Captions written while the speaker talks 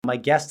My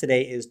guest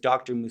today is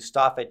Dr.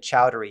 Mustafa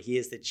Chowdhury. He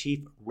is the Chief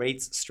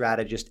Rates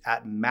Strategist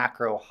at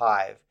Macro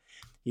Hive.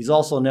 He's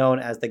also known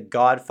as the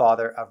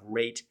godfather of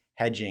rate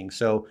hedging.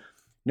 So,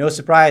 no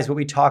surprise, what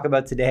we talk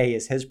about today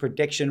is his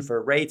prediction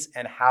for rates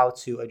and how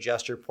to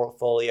adjust your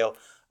portfolio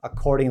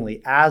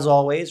accordingly. As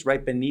always,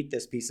 right beneath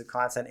this piece of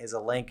content is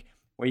a link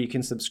where you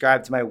can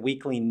subscribe to my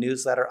weekly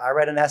newsletter. I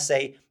write an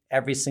essay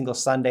every single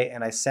Sunday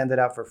and I send it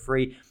out for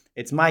free.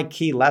 It's my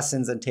key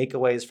lessons and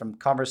takeaways from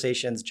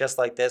conversations just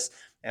like this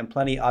and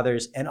plenty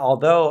others. And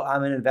although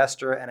I'm an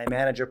investor and I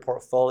manage a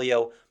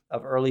portfolio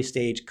of early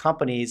stage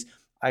companies,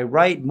 I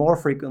write more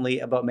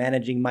frequently about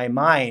managing my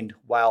mind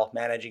while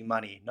managing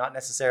money, not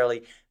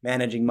necessarily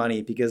managing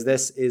money, because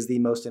this is the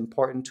most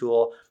important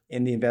tool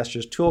in the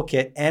investor's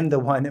toolkit and the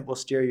one that will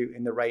steer you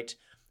in the right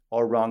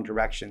or wrong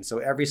direction. So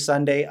every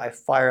Sunday, I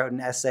fire out an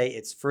essay.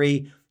 It's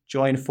free.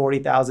 Join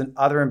 40,000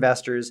 other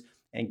investors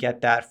and get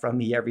that from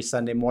me every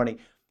Sunday morning.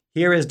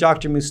 Here is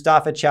Dr.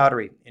 Mustafa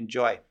Chowdhury.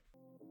 Enjoy.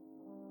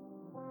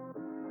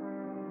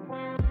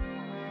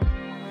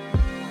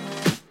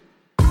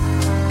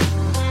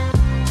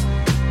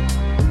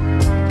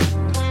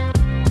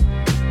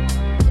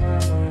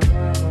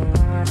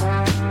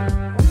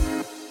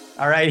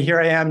 All right, here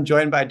I am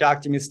joined by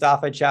Dr.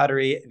 Mustafa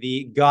Chowdhury,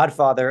 the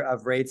godfather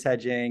of rates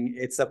hedging.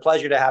 It's a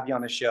pleasure to have you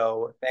on the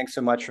show. Thanks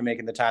so much for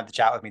making the time to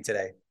chat with me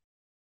today.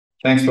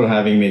 Thanks for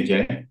having me,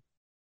 Jay.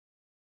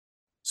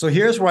 So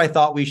here's where I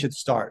thought we should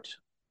start.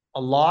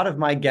 A lot of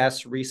my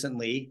guests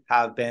recently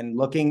have been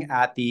looking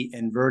at the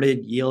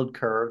inverted yield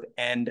curve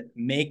and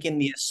making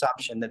the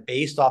assumption that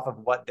based off of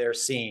what they're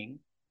seeing,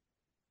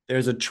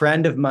 there's a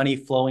trend of money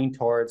flowing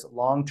towards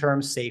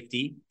long-term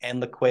safety and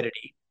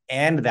liquidity,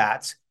 and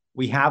that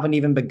we haven't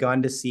even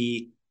begun to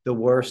see the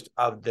worst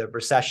of the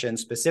recession,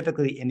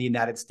 specifically in the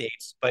United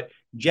States, but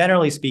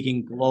generally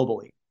speaking,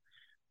 globally.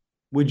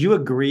 Would you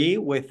agree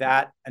with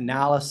that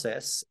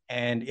analysis?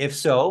 And if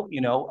so,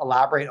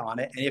 elaborate on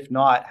it. And if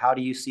not, how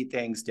do you see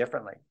things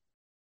differently?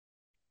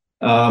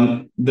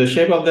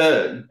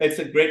 It's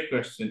a great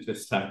question to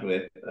start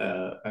with.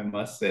 I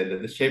must say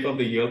that the shape of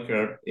the yield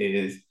curve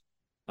is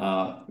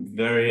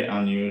very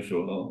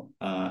unusual,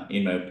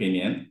 in my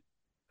opinion.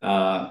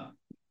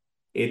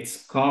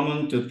 It's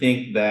common to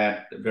think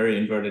that the very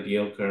inverted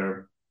yield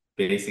curve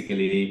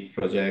basically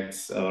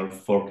projects or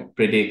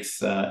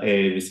predicts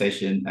a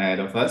recession ahead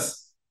of us.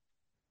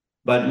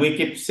 But we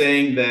keep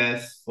saying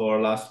this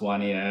for last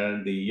 1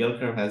 year. The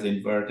yield curve has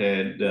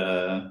inverted.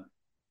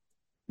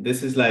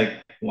 This is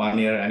like 1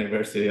 year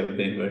anniversary of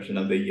the inversion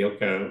of the yield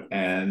curve,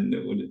 and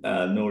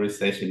no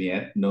recession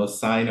yet, no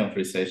sign of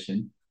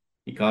recession.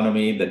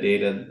 Economy, the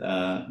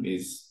data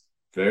is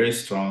very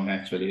strong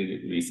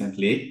actually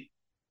recently.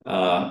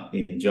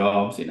 In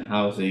jobs, in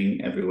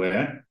housing,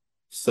 everywhere.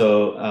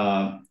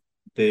 So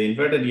the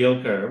inverted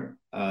yield curve,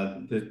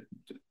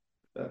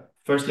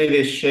 firstly,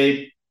 the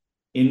shape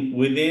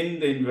within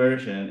the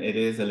inversion, it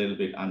is a little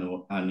bit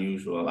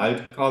unusual. I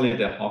would call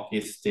it a hockey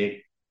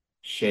stick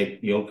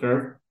shaped yield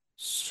curve,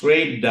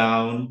 straight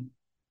down,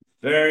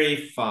 very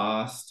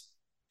fast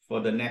for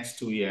the next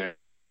 2 years,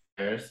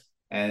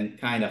 and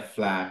kind of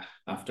flat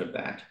after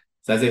that.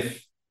 It's as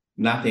if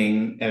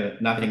nothing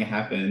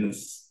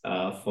happens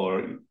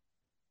for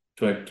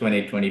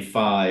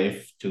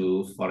 2025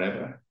 to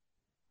forever.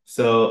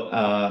 So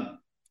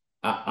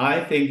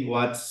I think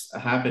what's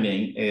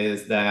happening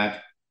is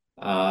that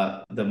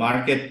the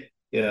market,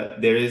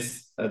 there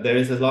is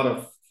a lot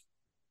of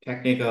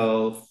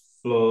technical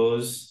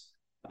flows.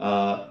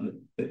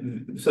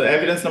 So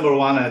evidence number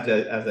one,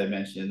 as I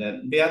mentioned,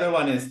 and the other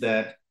one is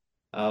that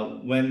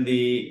when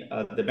the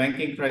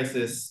banking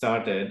crisis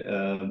started,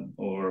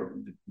 or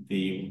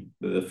the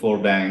four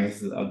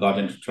banks got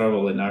into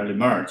trouble in early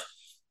March,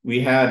 we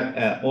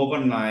had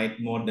overnight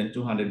more than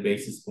 200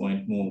 basis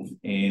point move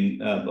in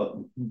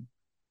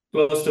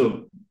close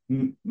to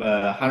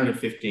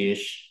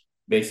 150-ish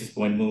basis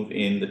point move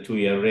in the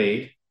 2-year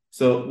rate.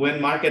 So when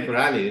market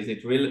rallies,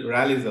 it really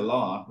rallies a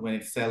lot. When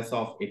it sells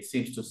off, it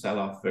seems to sell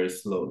off very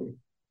slowly.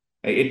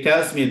 It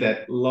tells me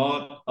that a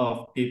lot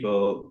of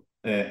people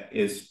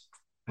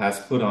has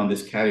put on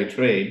this carry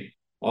trade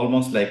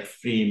almost like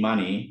free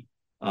money,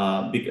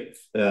 because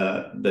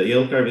the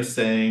yield curve is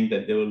saying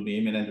that there will be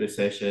imminent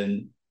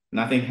recession,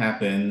 nothing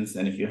happens,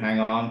 and if you hang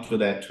on to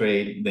that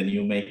trade, then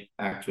you make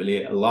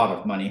actually a lot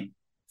of money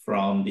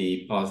from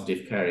the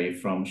positive carry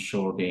from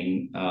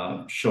shorting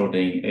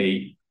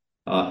a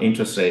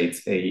interest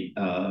rates in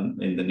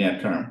the near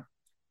term.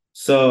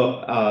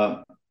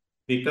 So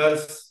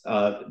because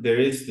there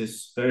is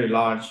this very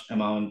large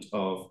amount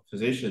of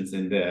positions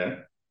in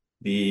there,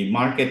 the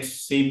market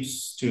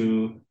seems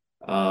to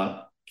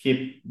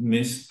keep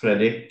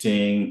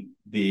mispredicting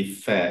the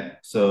Fed.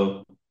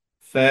 So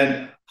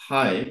Fed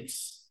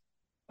hikes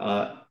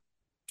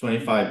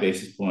 25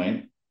 basis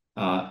point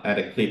at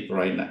a clip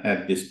right now,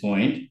 at this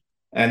point,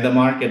 and the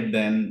market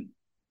then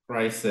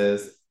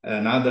prices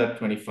another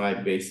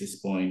 25 basis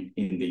point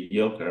in the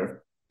yield curve,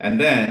 and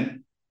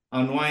then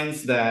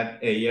unwinds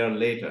that a year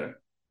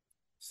later.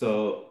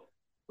 So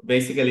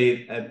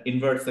basically,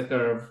 inverts the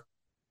curve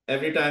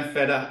every time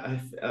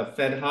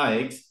Fed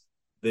hikes,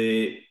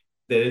 there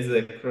is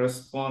a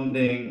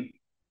corresponding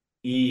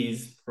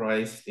ease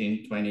priced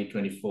in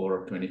 2024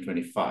 or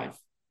 2025.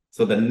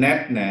 So the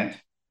net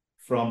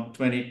from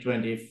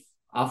 2020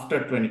 after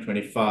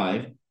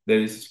 2025,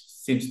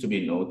 seems to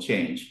be no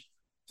change.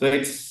 So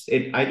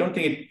I don't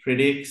think it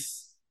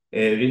predicts,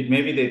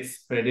 maybe it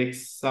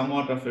predicts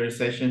somewhat of a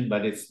recession,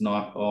 but it's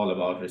not all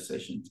about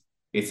recession.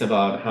 It's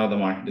about how the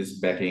market is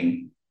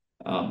betting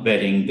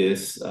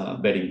this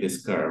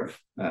curve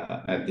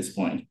at this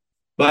point.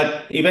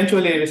 But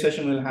eventually a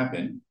recession will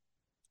happen.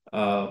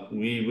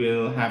 We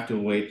will have to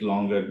wait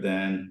longer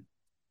than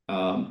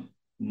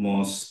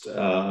most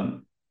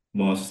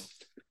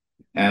most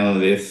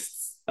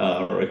analysts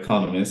or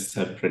economists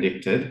have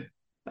predicted,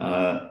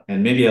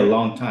 and maybe a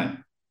long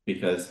time,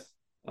 because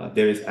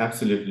there is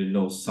absolutely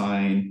no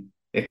sign,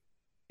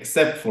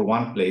 except for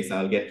one place.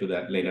 I'll get to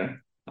that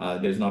later.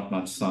 There's not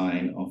much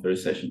sign of a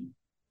recession.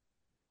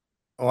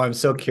 Oh, I'm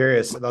so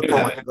curious about the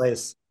one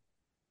place.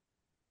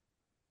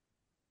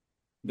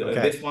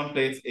 Okay. This one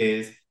place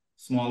is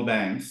small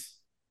banks.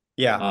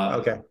 Yeah.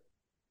 Okay.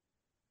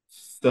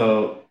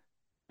 So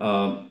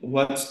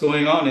what's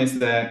going on is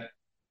that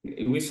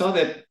we saw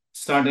that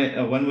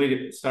started when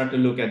we start to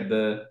look at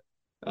the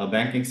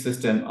banking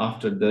system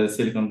after the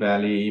Silicon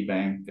Valley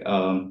Bank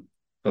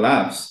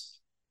collapse,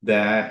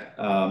 that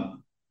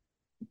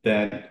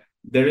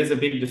there is a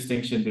big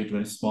distinction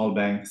between small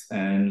banks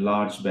and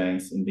large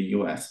banks in the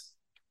U.S.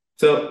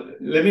 So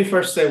let me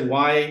first say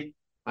why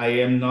I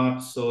am not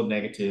so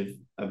negative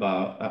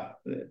about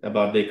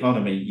the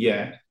economy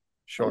yet.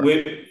 Sure.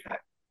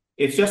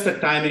 It's just a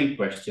timing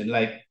question.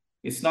 Like,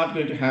 it's not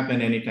going to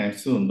happen anytime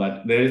soon,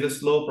 but there is a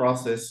slow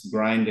process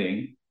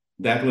grinding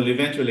that will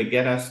eventually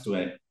get us to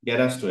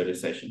a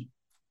recession.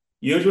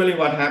 Usually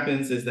what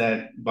happens is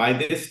that by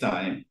this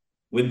time,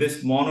 with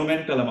this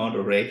monumental amount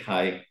of rate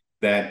hike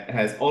that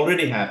has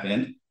already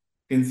happened,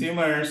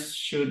 consumers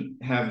should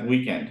have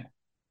weakened.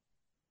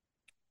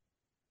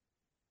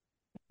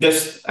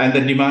 And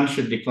the demand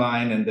should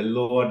decline, and the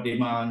lower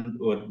demand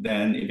would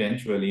then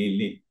eventually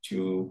lead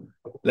to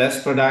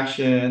less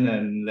production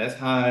and less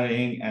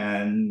hiring,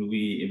 and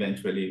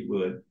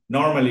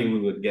normally we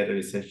would get a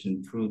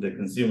recession through the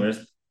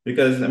consumers,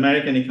 because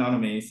American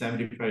economy,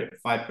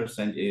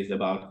 75% is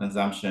about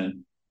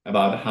consumption,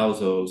 about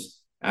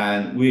households,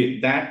 and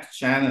that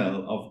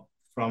channel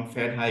from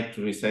Fed hike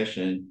to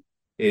recession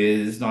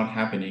is not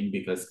happening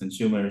because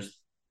consumers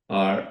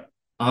are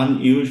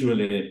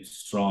unusually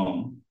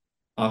strong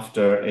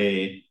after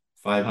a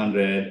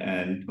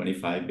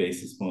 525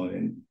 basis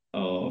point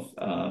of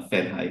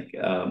Fed hike.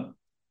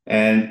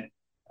 And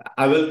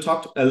I will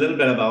talk a little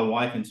bit about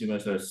why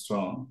consumers are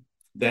strong.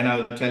 Then I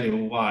will tell you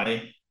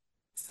why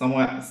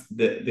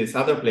this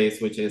other place,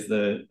 which is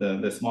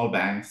the small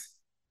banks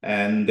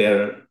and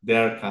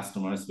their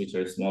customers, which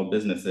are small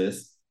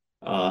businesses,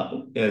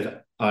 are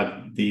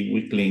the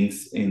weak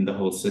links in the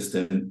whole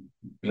system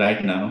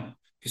right now.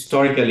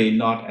 Historically,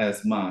 not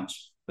as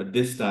much, but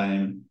this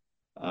time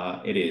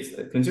it is.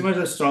 Consumers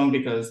are strong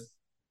because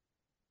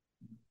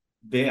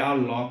they are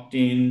locked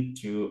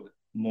into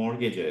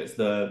mortgages.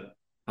 The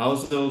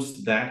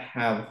households that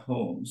have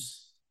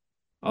homes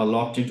are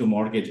locked into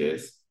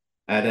mortgages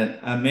at an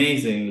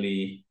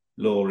amazingly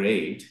low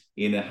rate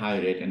in a high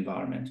rate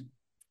environment.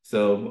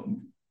 So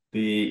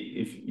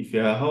if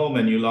you're at home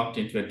and you're locked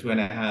into a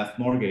 2.5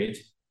 mortgage,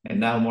 and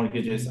now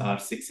mortgages are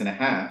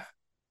 6.5,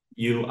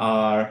 you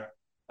are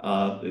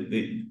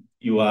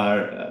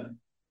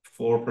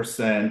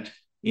 4%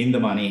 in the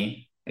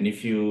money. And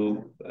if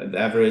the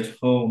average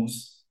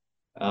homes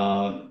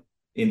in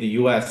the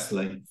US,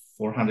 like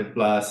 400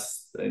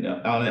 plus,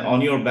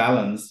 on your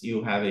balance,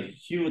 you have a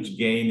huge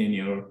gain in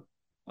your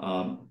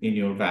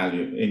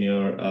value, in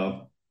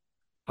your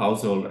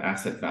household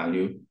asset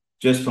value,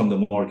 just from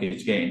the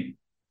mortgage gain.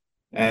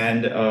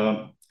 And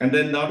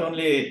then not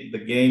only the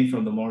gain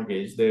from the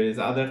mortgage, there is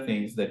other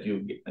things that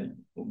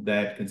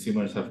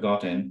consumers have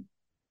gotten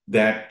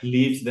that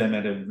leaves them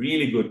at a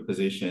really good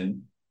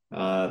position.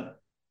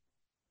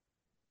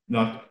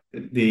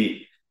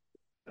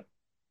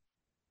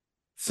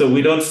 So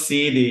we don't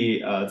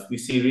see we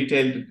see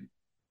retail.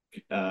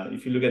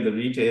 If you look at the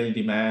retail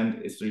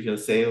demand, retail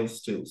sales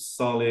still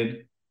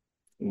solid.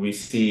 We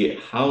see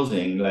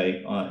housing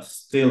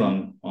still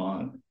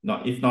on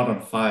not, if not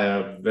on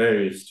fire,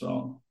 very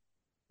strong.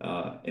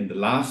 In the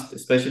last,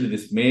 especially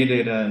this May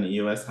data in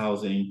US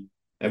housing,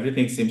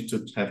 everything seems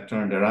to have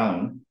turned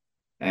around.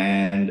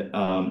 And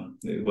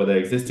whether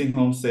existing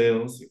home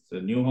sales,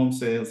 new home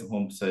sales,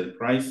 home sale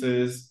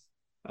prices,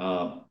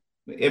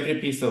 every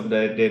piece of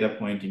the data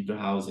pointing to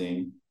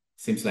housing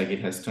seems like it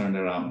has turned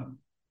around.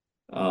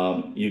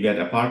 You get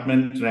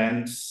apartment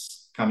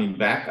rents coming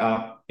back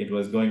up. It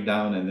was going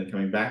down and then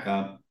coming back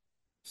up.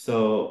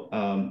 So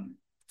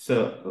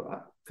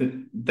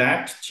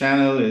that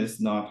channel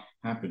is not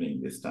happening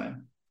this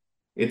time.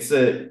 It's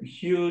a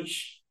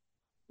huge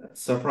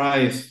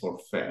surprise for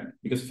Fed,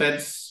 because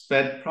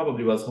Fed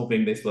probably was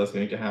hoping this was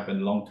going to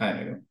happen a long time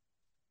ago,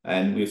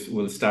 and we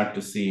will start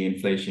to see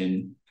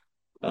inflation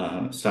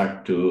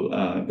start to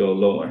go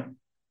lower.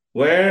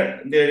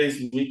 Where there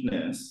is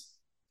weakness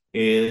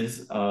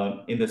is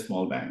in the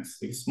small banks.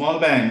 Because small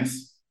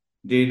banks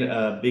did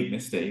a big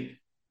mistake,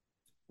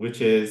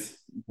 which is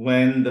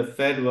when the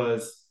Fed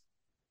was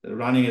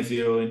running a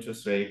zero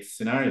interest rate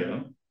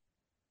scenario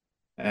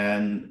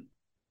and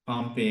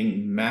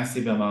pumping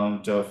massive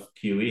amount of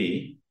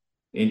QE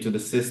into the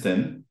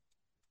system,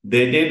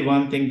 they did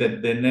one thing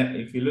that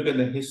if you look at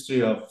the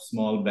history of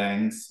small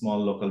banks, small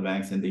local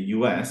banks in the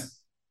US,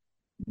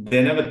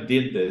 they never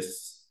did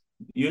this.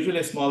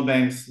 Usually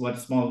what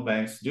small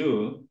banks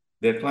do,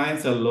 their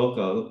clients are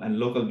local and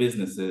local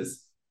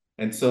businesses.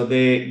 And so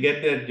they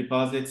get their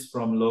deposits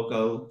from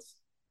locals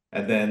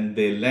and then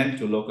they lend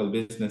to local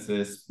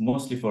businesses,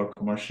 mostly for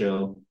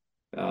commercial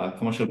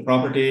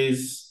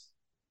properties,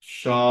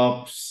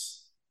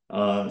 shops,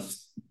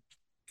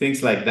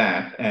 things like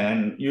that.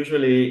 And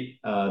usually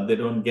they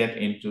don't get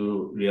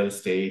into real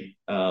estate,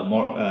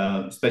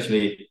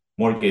 especially home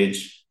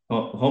mortgage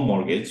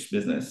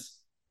business.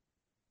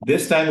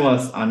 This time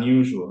was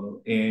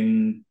unusual.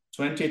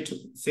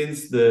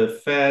 Since the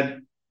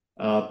Fed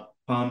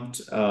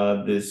pumped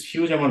this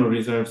huge amount of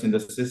reserves in the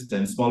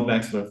system, small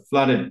banks were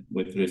flooded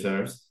with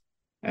reserves,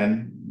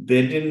 and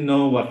they didn't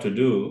know what to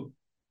do.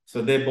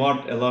 So they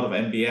bought a lot of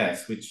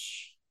MBS,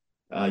 which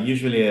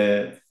usually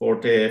a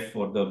forte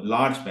for the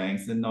large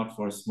banks and not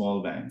for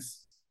small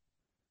banks.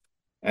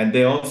 And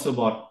they also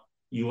bought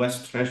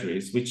US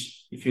Treasuries,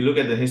 which, if you look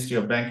at the history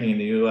of banking in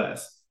the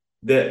US,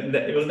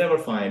 you'll never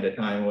find a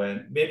time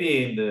when,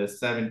 maybe in the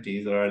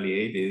 70s or early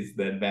 80s,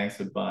 that banks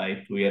would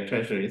buy 2-year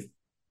treasuries.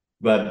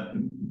 But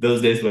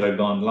those days were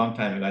gone a long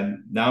time ago.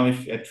 And now,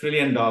 if $1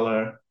 trillion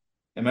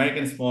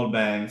American small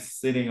banks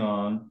sitting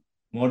on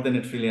more than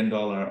 $1 trillion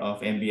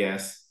of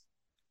MBS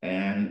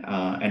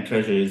and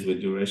treasuries with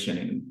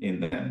duration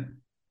in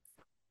them.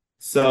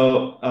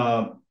 So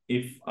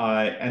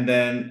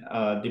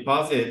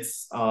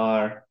deposits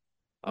are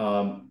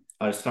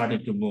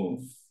starting to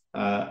move.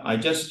 I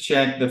just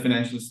checked the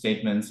financial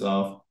statements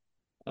of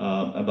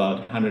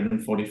about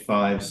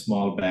 145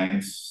 small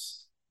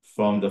banks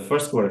from the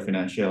first quarter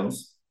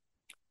financials,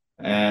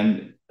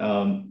 and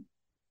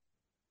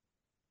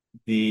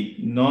the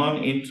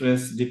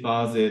non-interest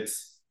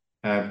deposits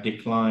have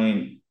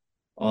declined.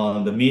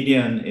 On the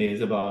median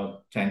is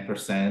about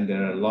 10%.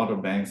 There are a lot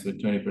of banks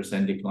with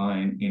 20%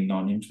 decline in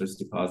non-interest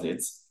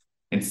deposits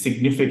and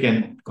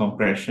significant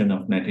compression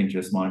of net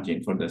interest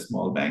margin for the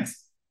small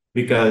banks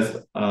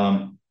because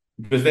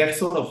they're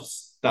sort of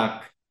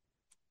stuck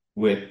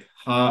with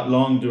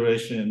long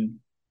duration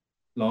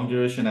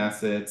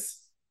assets,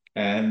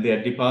 and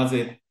their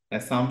deposit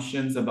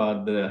assumptions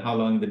about how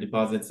long the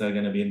deposits are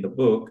going to be in the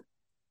book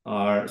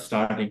are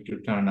starting to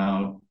turn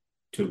out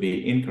to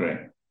be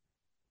incorrect.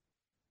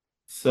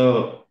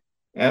 So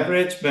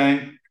average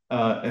bank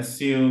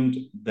assumes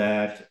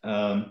that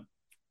about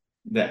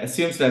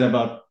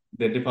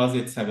the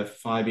deposits have a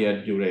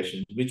 5-year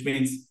duration, which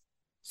means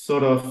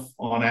sort of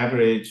on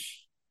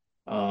average,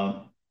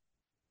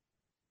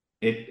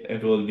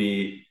 it will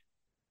be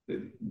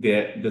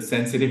the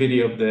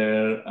sensitivity of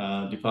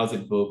their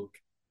deposit book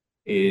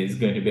is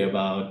going to be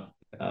about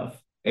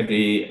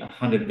every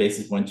 100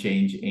 basis point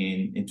change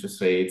in interest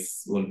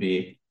rates will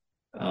be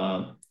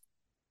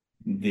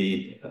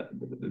the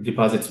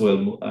deposits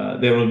will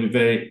there will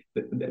be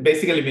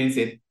basically means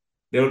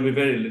there will be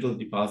very little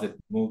deposit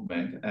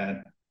movement,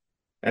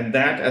 and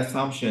that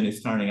assumption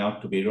is turning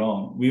out to be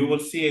wrong. We will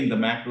see in the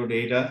macro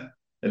data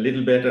a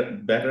little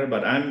better,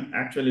 but I'm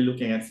actually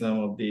looking at some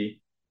of the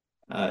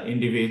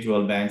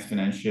individual banks'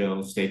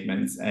 financial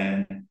statements,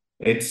 and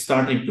it's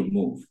starting to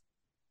move.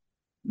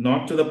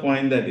 Not to the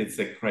point that it's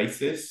a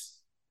crisis,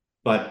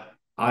 but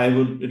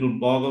it'll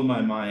boggle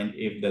my mind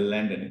if they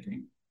lend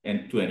anything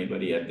and to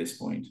anybody at this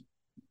point,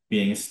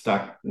 being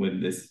stuck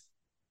with this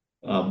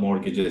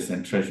mortgages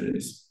and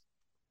treasuries.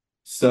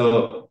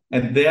 So,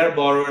 and their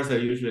borrowers are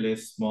usually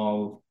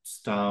small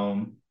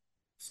town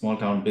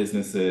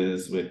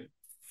businesses with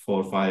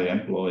 4 or 5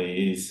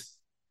 employees,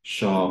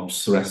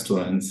 shops,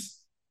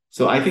 restaurants.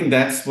 So I think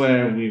that's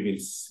where we will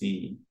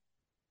see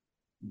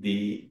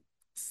the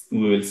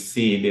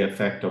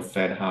effect of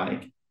Fed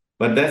hike,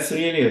 but that's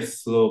really a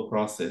slow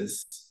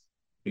process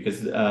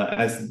because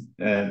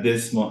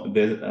it's going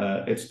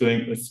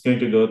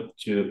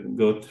to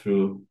go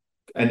through,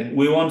 and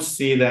we won't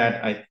see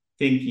that, I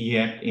think,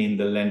 yet in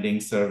the lending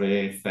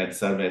survey, Fed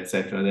survey,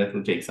 etc. That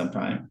will take some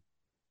time,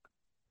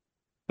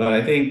 but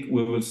I think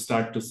we will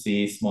start to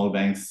see small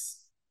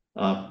banks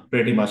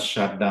pretty much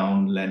shut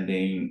down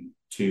lending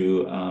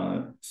to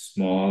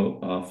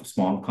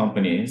small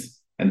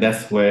companies, and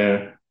that's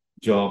where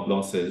job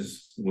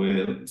losses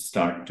will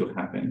start to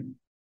happen.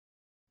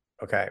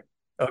 Okay.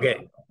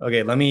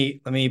 Let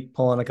me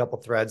pull in a couple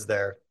threads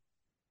there.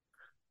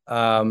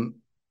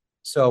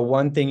 So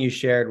one thing you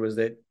shared was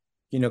that,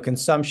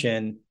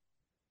 consumption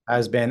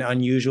has been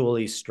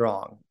unusually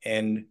strong.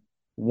 And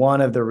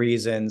one of the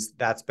reasons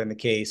that's been the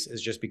case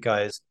is just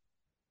because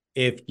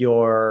if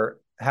you're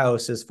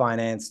house is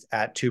financed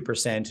at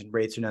 2% and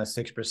rates are now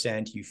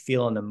 6%, you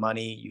feel in the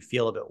money, you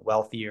feel a bit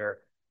wealthier.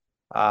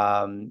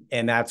 And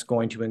that's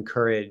going to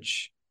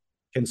encourage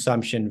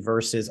consumption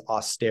versus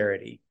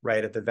austerity,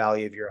 right? If the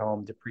value of your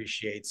home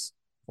depreciates,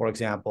 for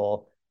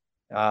example,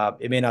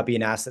 it may not be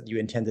an asset you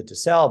intended to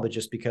sell, but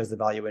just because the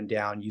value went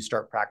down, you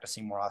start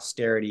practicing more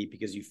austerity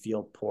because you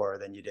feel poorer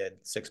than you did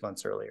 6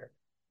 months earlier.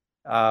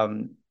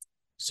 Um,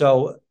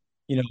 so,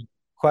 you know,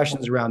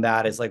 questions around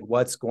that is like,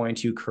 what's going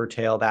to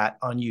curtail that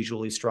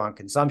unusually strong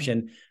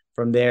consumption?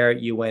 From there,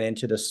 you went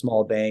into the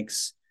small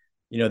banks.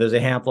 There's a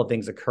handful of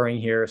things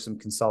occurring here, some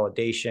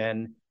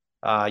consolidation.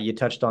 You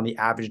touched on the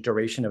average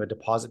duration of a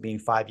deposit being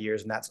 5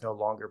 years, and that's no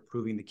longer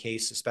proving the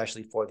case,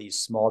 especially for these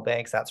small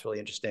banks. That's really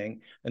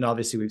interesting. And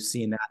obviously, we've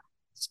seen that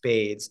in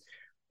spades.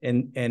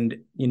 And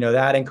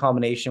that in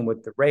combination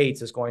with the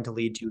rates is going to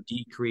lead to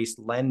decreased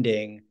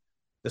lending.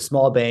 The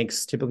small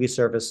banks typically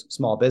service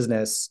small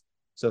business.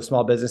 So if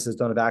small businesses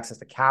don't have access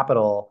to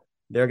capital,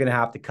 they're going to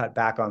have to cut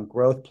back on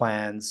growth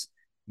plans,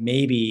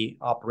 maybe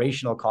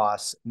operational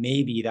costs,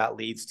 maybe that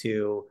leads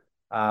to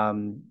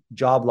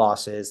job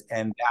losses.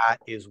 And that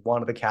is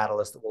one of the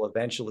catalysts that will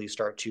eventually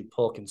start to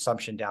pull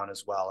consumption down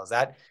as well.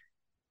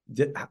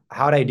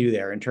 How'd I do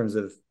there in terms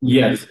of?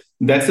 Yes,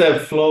 that's a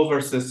flow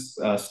versus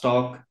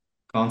stock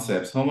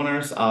concepts.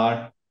 Homeowners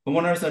are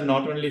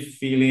not only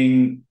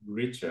feeling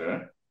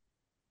richer,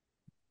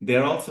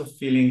 they're also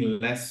feeling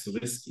less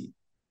risky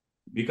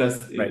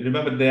because Right.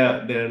 remember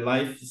their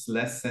life is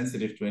less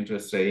sensitive to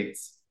interest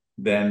rates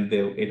than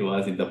it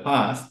was in the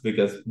past,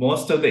 because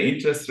most of the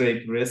interest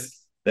rate risk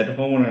that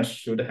homeowners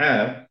should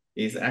have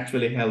is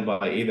actually held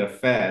by either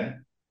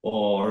Fed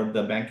or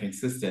the banking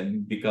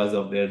system because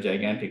of their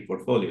gigantic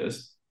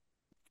portfolios.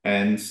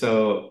 And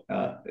so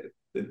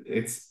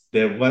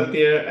they're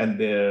wealthier and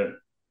they're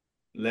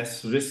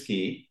less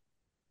risky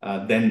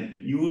than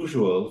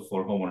usual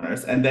for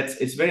homeowners. And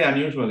it's very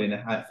unusual in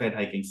a Fed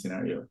hiking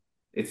scenario.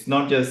 It's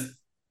not just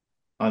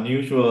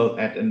unusual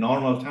at a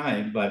normal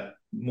time, but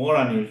more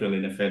unusual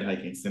in a Fed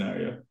hiking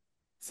scenario.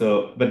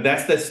 So, but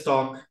that's the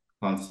stock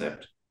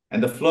concept.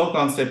 And the flow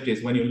concept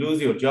is when you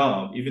lose your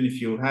job, even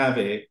if you have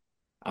a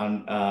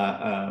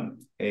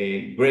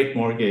great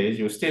mortgage,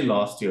 you still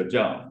lost your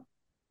job.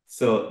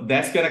 So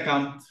that's going to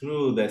come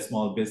through the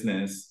small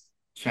business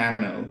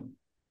channel.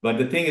 But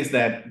the thing is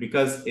that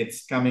because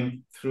it's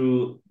coming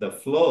through the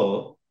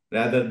flow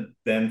rather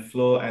than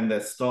flow and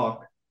the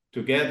stock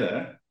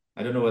together,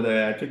 I don't know whether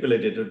I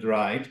articulated it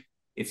right,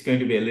 it's going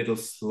to be a little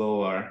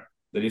slower.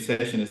 The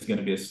recession is going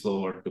to be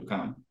slower to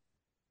come.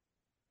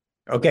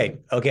 Okay,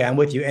 I'm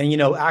with you.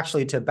 And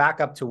actually, to back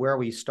up to where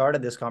we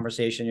started this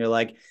conversation, you're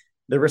like,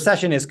 the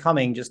recession is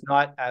coming, just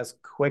not as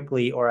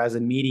quickly or as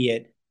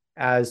immediate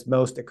as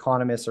most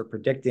economists are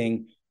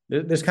predicting.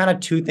 There's kind of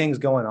two things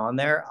going on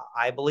there.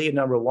 I believe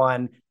number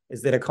one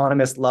is that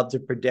economists love to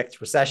predict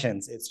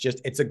recessions.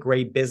 It's a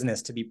great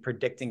business to be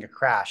predicting a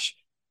crash.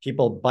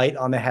 People bite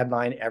on the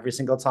headline every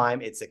single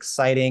time. It's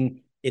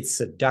exciting. It's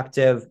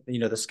seductive.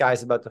 The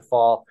sky's about to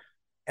fall.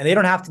 And they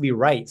don't have to be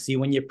right. See,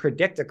 when you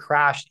predict a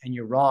crash and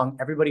you're wrong,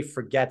 everybody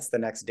forgets the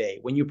next day.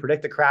 When you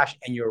predict a crash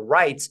and you're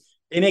right,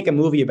 they make a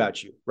movie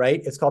about you,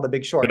 right? It's called The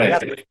Big Short.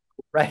 Right.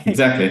 Right?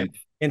 Exactly.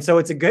 And so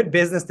it's a good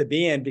business to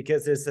be in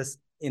because there's this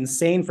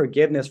insane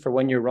forgiveness for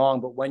when you're wrong,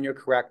 but when you're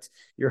correct,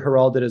 you're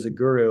heralded as a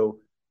guru,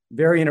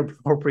 very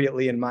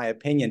inappropriately, in my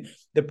opinion.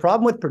 The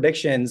problem with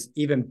predictions,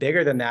 even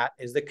bigger than that,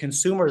 is that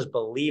consumers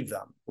believe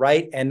them,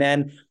 right? And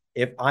then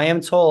if I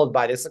am told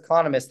by this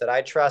economist that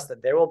I trust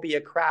that there will be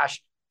a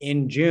crash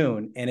in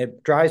June, and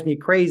it drives me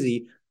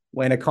crazy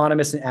when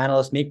economists and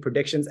analysts make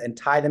predictions and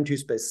tie them to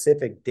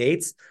specific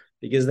dates,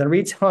 because then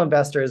retail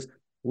investors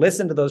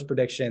listen to those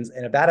predictions,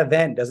 and if that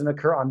event doesn't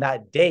occur on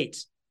that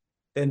date,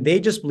 then they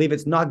just believe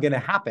it's not going to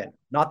happen,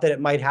 not that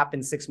it might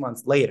happen 6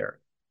 months later.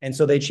 And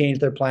so they change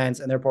their plans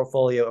and their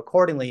portfolio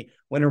accordingly,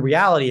 when in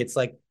reality, it's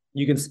like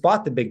you can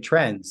spot the big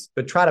trends,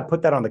 but try to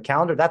put that on the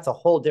calendar, that's a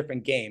whole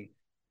different game.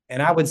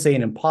 And I would say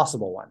an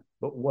impossible one.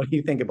 But what do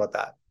you think about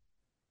that?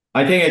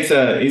 I think it's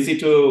easy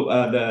to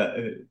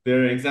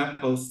there are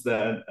examples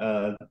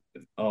that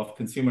of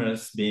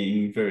consumers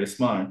being very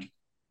smart.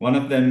 One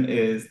of them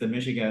is the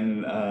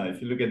Michigan.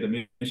 If you look at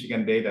the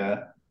Michigan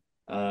data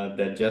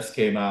that just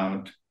came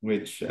out,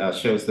 which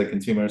shows the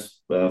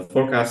consumers'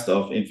 forecast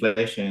of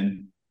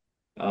inflation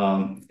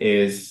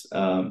is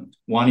 1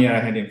 year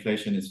ahead.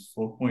 Inflation is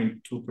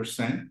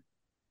 4.2%.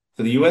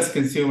 So the U.S.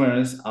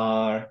 consumers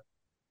are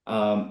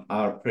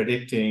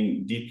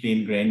predicting deeply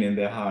ingrained in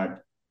their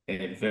heart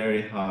a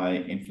very high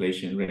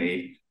inflation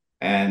rate,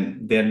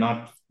 and they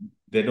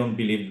don't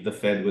believe that the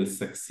Fed will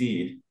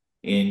succeed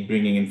in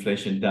bringing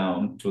inflation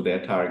down to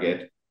their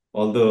target,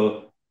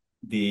 although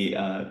the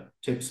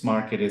chips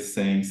market is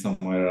saying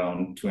somewhere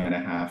around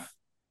 2.5%,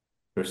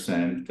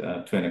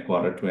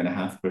 2.25%,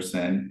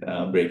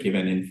 2.5%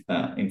 break-even in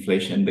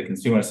inflation. The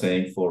consumer is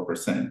saying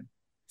 4%.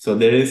 So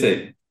there's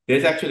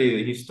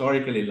actually a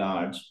historically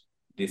large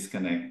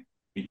disconnect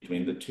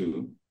between the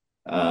two.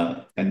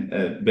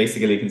 And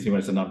basically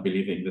consumers are not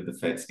believing that the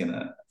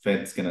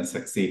Fed's gonna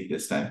succeed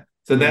this time.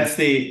 So Mhm. that's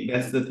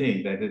the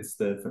thing, that it's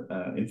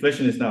the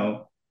inflation is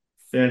now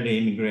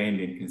fairly ingrained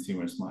in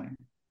consumers' mind.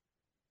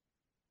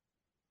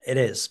 It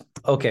is.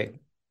 Okay.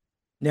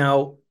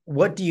 Now,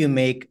 what do you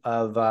make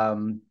of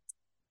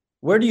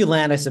where do you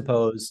land, I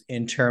suppose,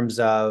 in terms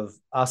of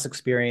us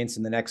experience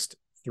in the next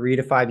 3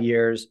 to 5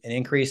 years, an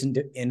increase in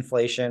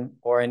inflation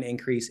or an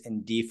increase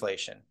in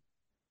deflation?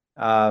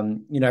 I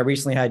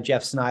recently had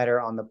Jeff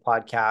Snyder on the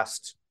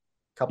podcast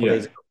a couple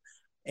days Yeah. ago,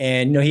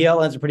 and he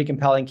outlines a pretty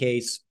compelling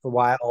case for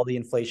why all the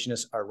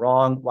inflationists are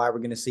wrong, why we're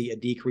going to see a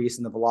decrease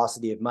in the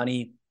velocity of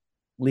money,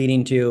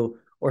 leading to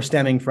or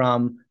stemming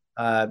from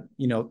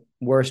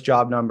worse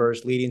job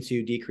numbers, leading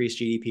to decreased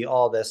GDP.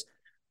 All this.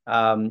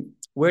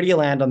 Where do you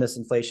land on this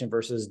inflation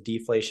versus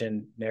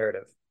deflation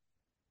narrative?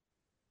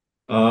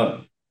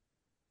 Uh,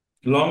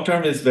 Long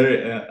term is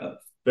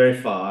very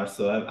far,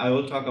 so I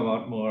will talk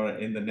about more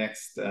in the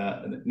next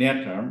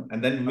near term,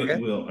 and then Okay,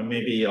 we'll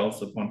maybe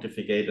also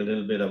pontificate a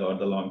little bit about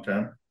the long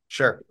term.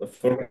 sure.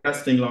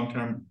 Forecasting long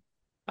term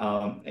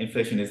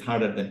inflation is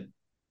harder than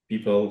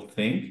people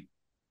think,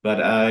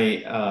 but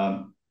I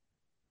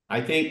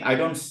think I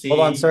don't Hold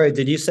on, see sorry.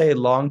 Did you say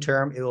long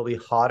term it will be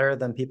hotter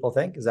than people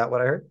think? Is that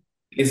what I heard?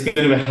 it's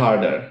going to be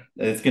harder.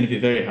 It's going to be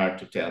very hard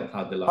to tell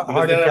how the long because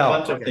Hard to there are a tell.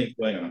 bunch of Okay, things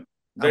going on. I'm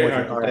Very with you.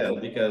 hard to All right. tell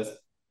because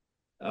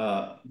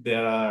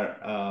there are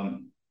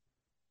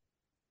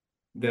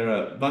there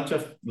are a bunch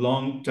of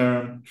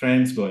long-term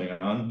trends going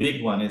on.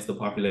 Big one is the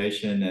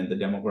population and the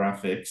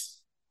demographics.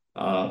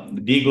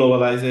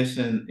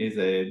 Deglobalization is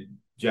a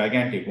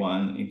gigantic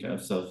one in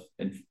terms of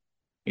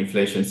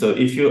inflation. So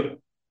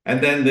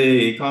and then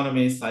the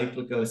economy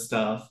cyclical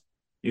stuff.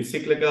 You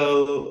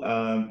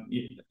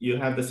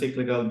have the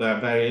cyclical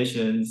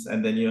variations,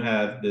 and then you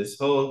have this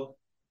whole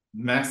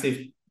massive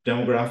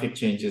demographic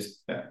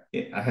changes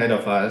ahead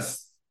of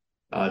us.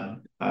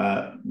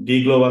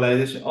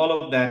 Deglobalization,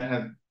 all of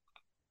that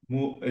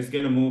is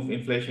going to move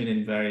inflation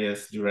in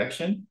various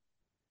direction.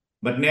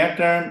 But near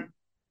term,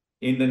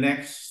 in the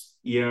next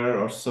year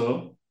or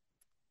so,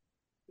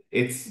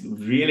 it's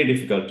really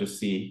difficult to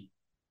see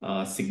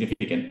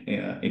significant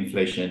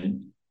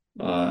inflation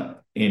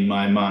in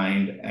my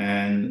mind.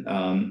 And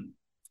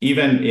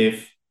even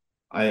if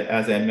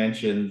as I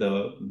mentioned,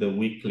 the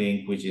weak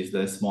link, which is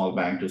the small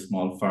bank to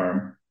small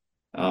firm,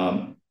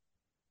 um,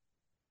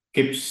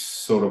 keeps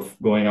sort of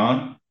going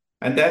on.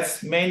 And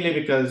that's mainly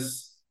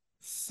because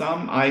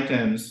some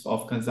items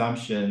of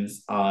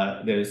consumptions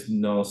there is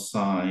no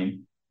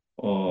sign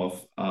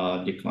of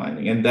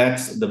declining. And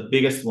that's the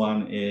biggest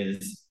one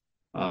is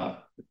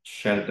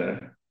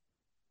shelter.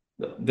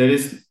 There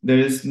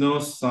is no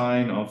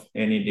sign of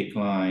any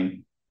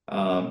decline.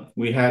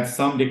 We had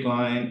some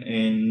decline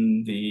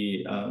in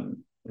the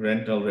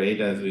rental rate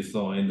as we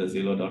saw in the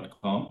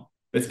Zillow.com.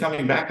 It's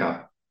coming back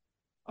up.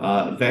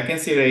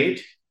 Vacancy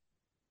rate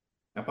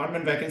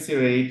Apartment vacancy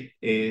rate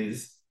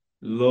is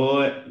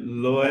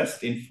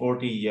lowest in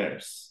 40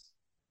 years.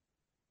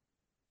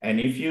 And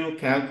if you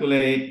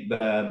calculate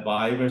the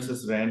buy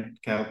versus rent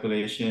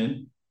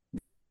calculation,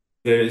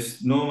 there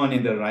is no one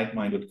in their right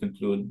mind would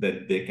conclude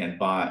that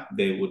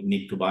they would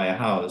need to buy a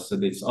house. So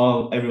it's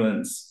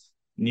everyone's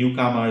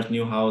newcomers,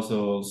 new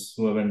households,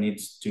 whoever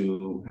needs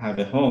to have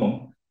a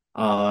home,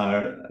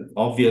 our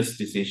obvious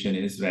decision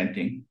is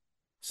renting.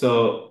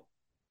 So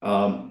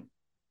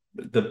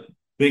the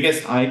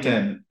biggest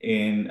item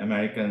in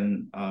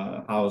American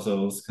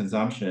households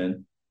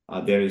consumption,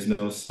 there is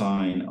no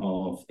sign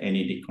of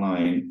any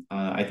decline.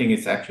 I think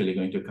it's actually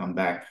going to come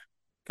back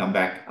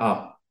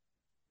up.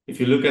 If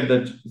you look at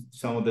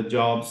some of the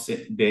jobs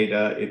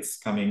data, it's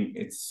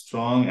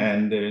strong,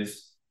 and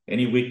there's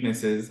any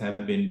weaknesses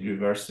have been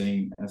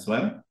reversing as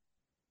well.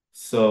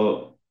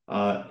 So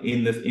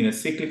in a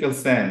cyclical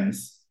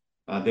sense,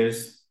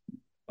 there's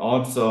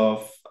odds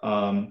of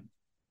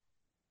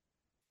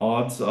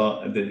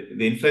the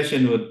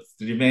inflation would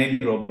remain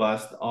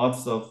robust.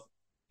 Odds of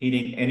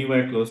hitting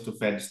anywhere close to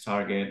Fed's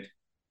target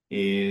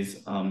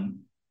is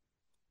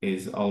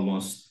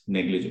almost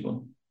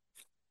negligible.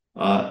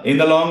 In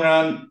the long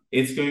run,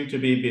 it's going to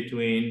be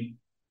between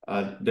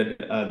the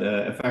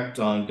effect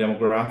on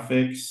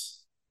demographics,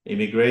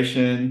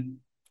 immigration,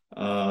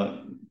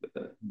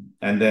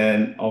 and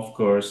then of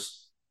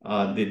course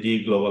the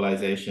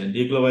deglobalization.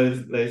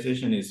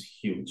 Deglobalization is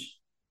huge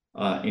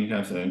in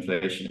terms of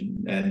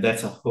inflation, and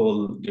that's a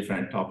whole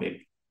different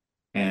topic.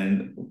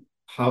 And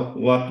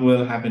what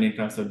will happen in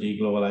terms of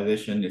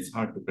deglobalization, it's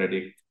hard to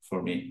predict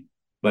for me.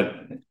 But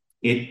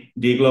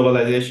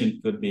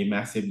deglobalization could be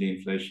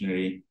massively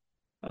inflationary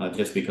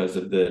just because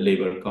of the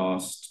labor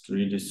cost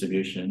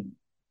redistribution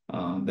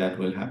that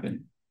will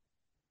happen.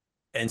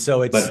 And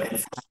so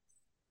But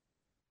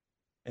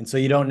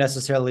you don't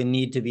necessarily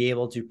need to be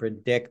able to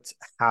predict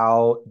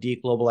how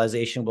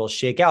deglobalization will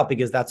shake out,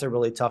 because that's a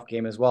really tough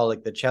game as well.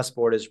 Like the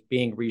chessboard is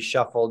being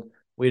reshuffled.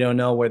 We don't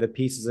know where the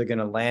pieces are going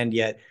to land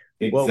yet.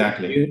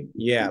 exactly.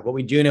 What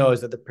we do know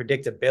is that the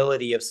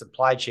predictability of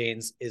supply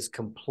chains is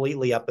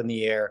completely up in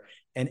the air,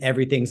 and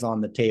everything's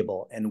on the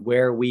table. And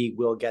where we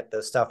will get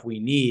the stuff we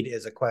need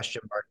is a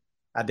question mark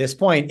at this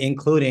point,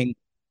 including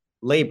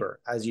labor,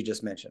 as you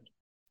just mentioned.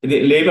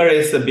 The labor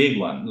is the big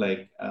one.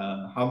 Like,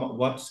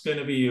 what's going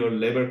to be your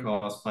labor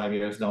cost 5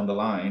 years down the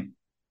line?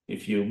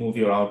 If you move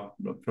your out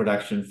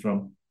production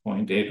from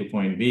point A to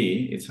point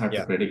B, it's hard to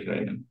Yeah. predict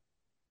right now.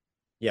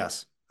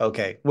 Yes.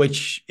 Okay.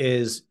 Which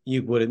is,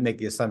 you would make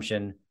the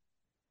assumption,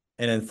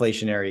 an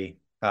inflationary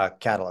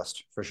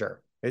catalyst for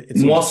sure. It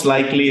seems. Most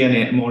likely,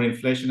 and more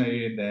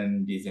inflationary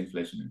than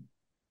disinflationary.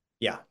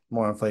 Yeah,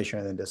 more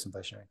inflationary than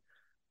disinflationary.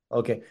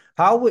 Okay.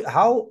 How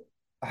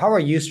are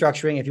you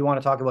structuring? If you want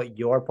to talk about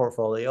your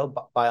portfolio,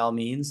 by all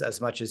means,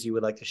 as much as you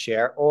would like to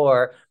share,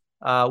 or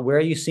where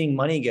are you seeing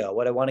money go?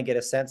 What I want to get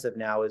a sense of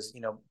now is,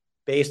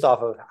 based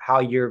off of how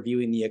you're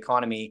viewing the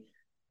economy,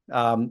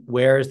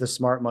 where is the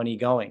smart money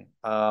going?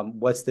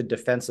 What's the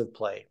defensive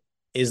play?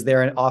 Is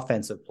there an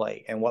offensive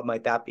play, and what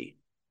might that be?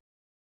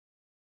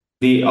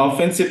 The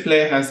offensive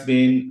play has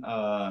been,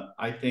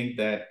 I think,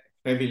 that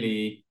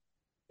heavily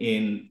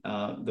in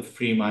the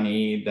free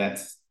money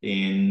that's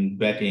in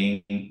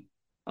betting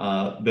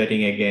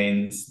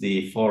against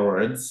the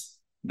forwards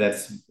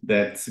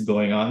that's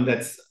going on.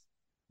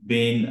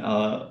 Been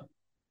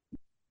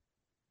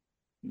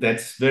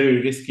that's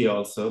very risky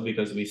also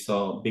because we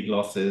saw big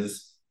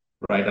losses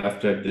right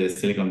after the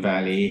Silicon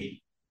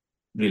Valley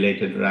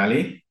related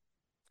rally.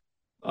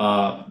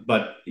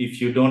 But if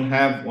you don't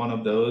have one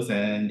of those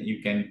and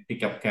you can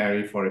pick up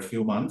carry for a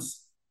few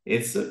months,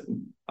 it's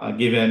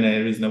given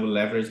a reasonable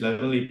leverage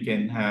level, it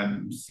can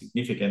have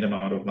significant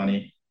amount of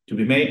money to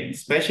be made,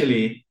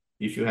 especially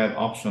if you have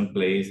option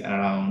plays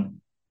around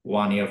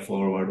 1 year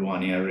forward,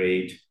 1 year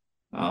rate,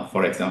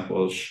 for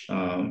example,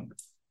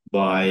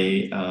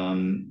 by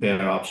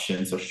pair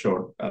options or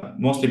short,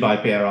 mostly by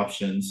pair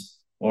options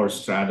or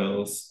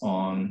straddles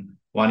on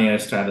 1 year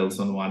straddles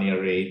on 1 year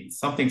rate.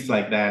 Some things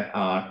like that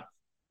are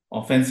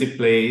offensive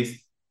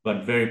plays,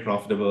 but very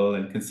profitable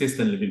and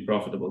consistently been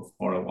profitable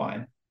for a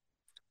while.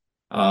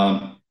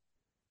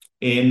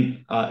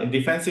 In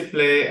defensive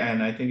play,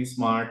 and I think a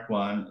smart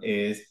one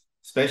is,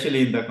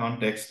 especially in the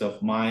context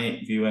of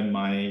my view and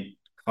my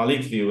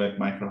colleagues' view at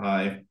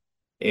Microhive,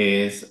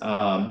 is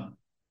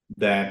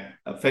that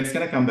Fed's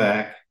going to come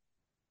back.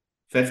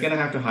 Fed's going to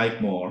have to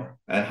hike more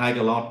and hike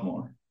a lot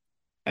more.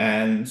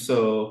 And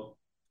so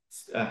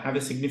have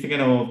a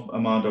significant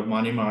amount of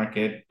money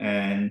market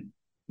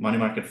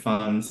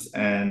funds,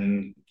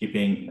 and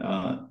keeping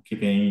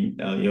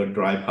your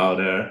dry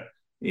powder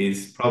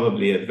is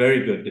probably a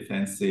very good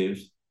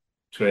defensive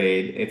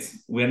trade.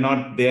 We're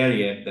not there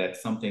yet that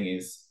something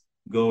is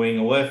going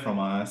away from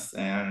us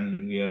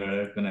and we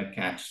are gonna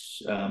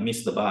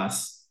miss the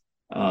bus,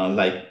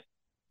 like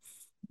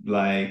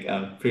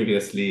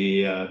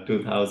previously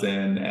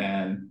 2000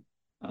 and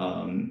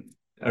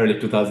early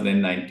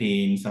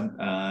 2019.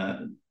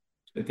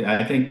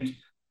 I think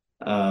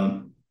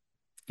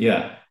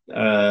yeah.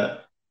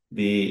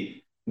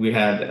 We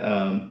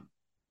had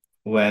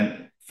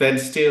when Fed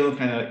still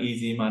kind of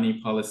easy money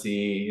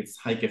policy, it's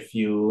hike a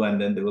few and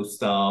then they will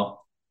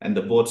stop and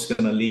the boat's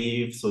gonna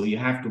leave. So you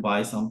have to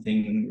buy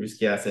something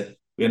risky asset.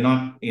 We're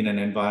not in an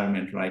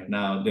environment right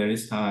now. There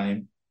is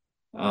time.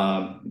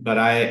 But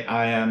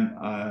I am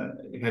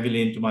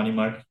heavily into money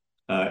market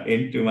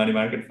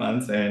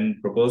funds and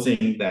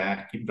proposing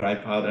that keep dry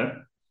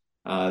powder.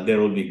 There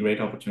will be great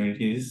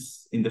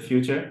opportunities in the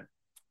future.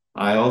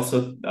 I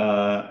also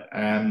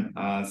am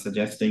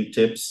suggesting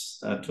tips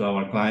to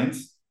our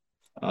clients,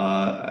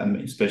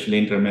 especially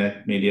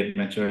intermediate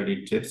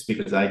maturity tips,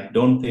 because I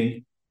don't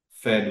think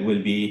Fed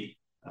will be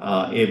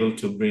able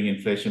to bring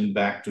inflation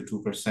back to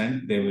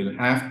 2%. They will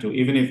have to,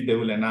 even if they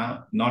will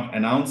not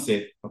announce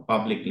it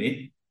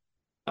publicly,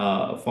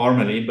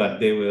 formally, but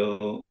they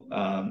will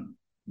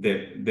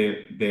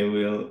they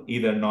will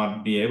either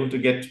not be able to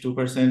get to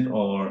 2%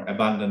 or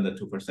abandon the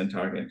 2%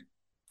 target.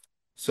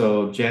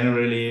 So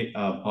generally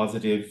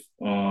positive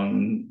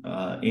on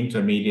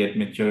intermediate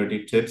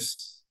maturity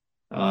tips.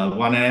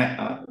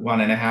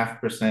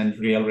 1.5%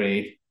 real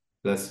rate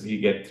plus we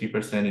get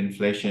 3%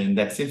 inflation.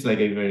 That seems like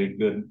a very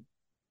good,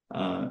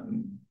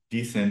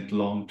 decent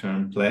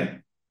long-term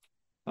play.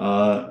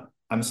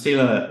 I'm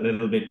still a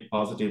little bit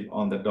positive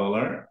on the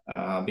dollar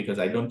because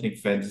I don't think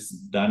Fed's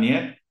done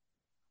yet.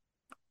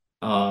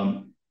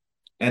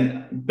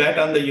 And bet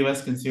on the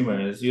US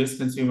consumers. US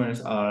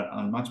consumers are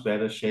on much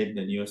better shape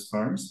than US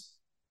firms.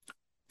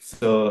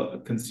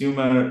 So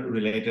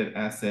consumer-related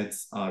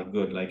assets are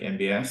good, like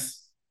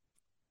MBS,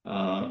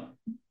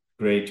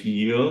 great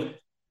yield,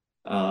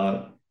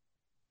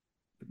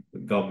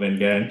 government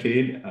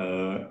guaranteed,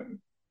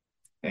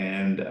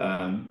 and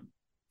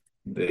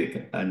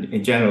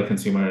in general,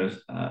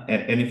 consumers,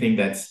 anything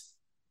that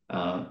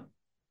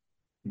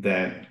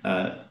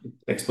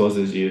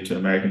exposes you to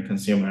American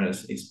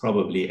consumers is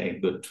probably a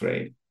good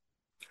trade.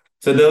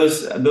 So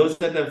those are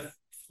the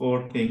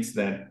four things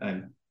that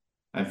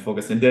I'm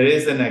focused on. There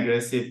is an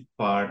aggressive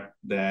part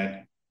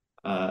that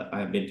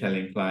I've been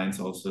telling clients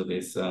also,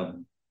 this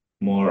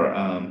more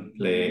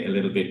play a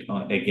little bit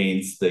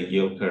against the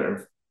yield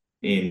curve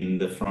in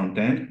the front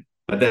end,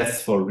 but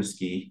that's for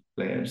risky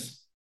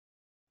players.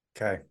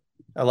 Okay.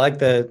 I like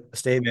the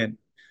statement.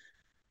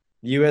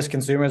 U.S.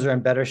 consumers are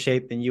in better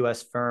shape than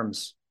U.S.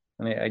 firms.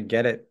 And I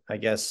get it, I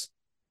guess.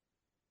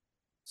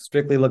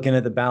 Strictly looking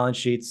at the balance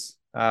sheets,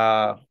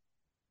 in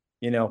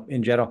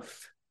general.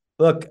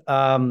 Look,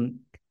 I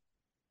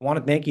want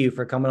to thank you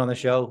for coming on the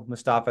show,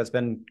 Mustafa. It's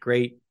been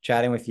great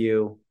chatting with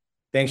you.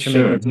 Thanks for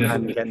making Sure. the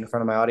time to get in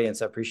front of my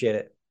audience. I appreciate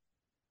it.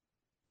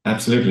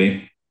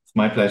 Absolutely. It's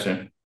my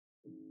pleasure.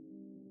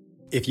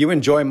 If you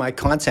enjoy my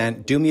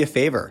content, do me a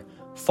favor.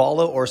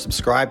 Follow or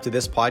subscribe to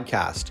this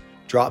podcast.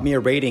 Drop me a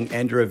rating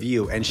and a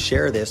review and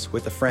share this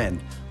with a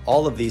friend.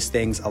 All of these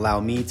things allow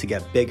me to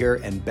get bigger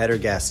and better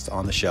guests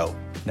on the show.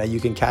 Now you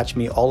can catch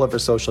me all over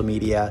social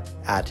media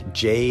at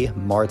jmartinbc.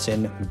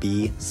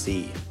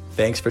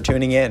 Thanks for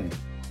tuning in.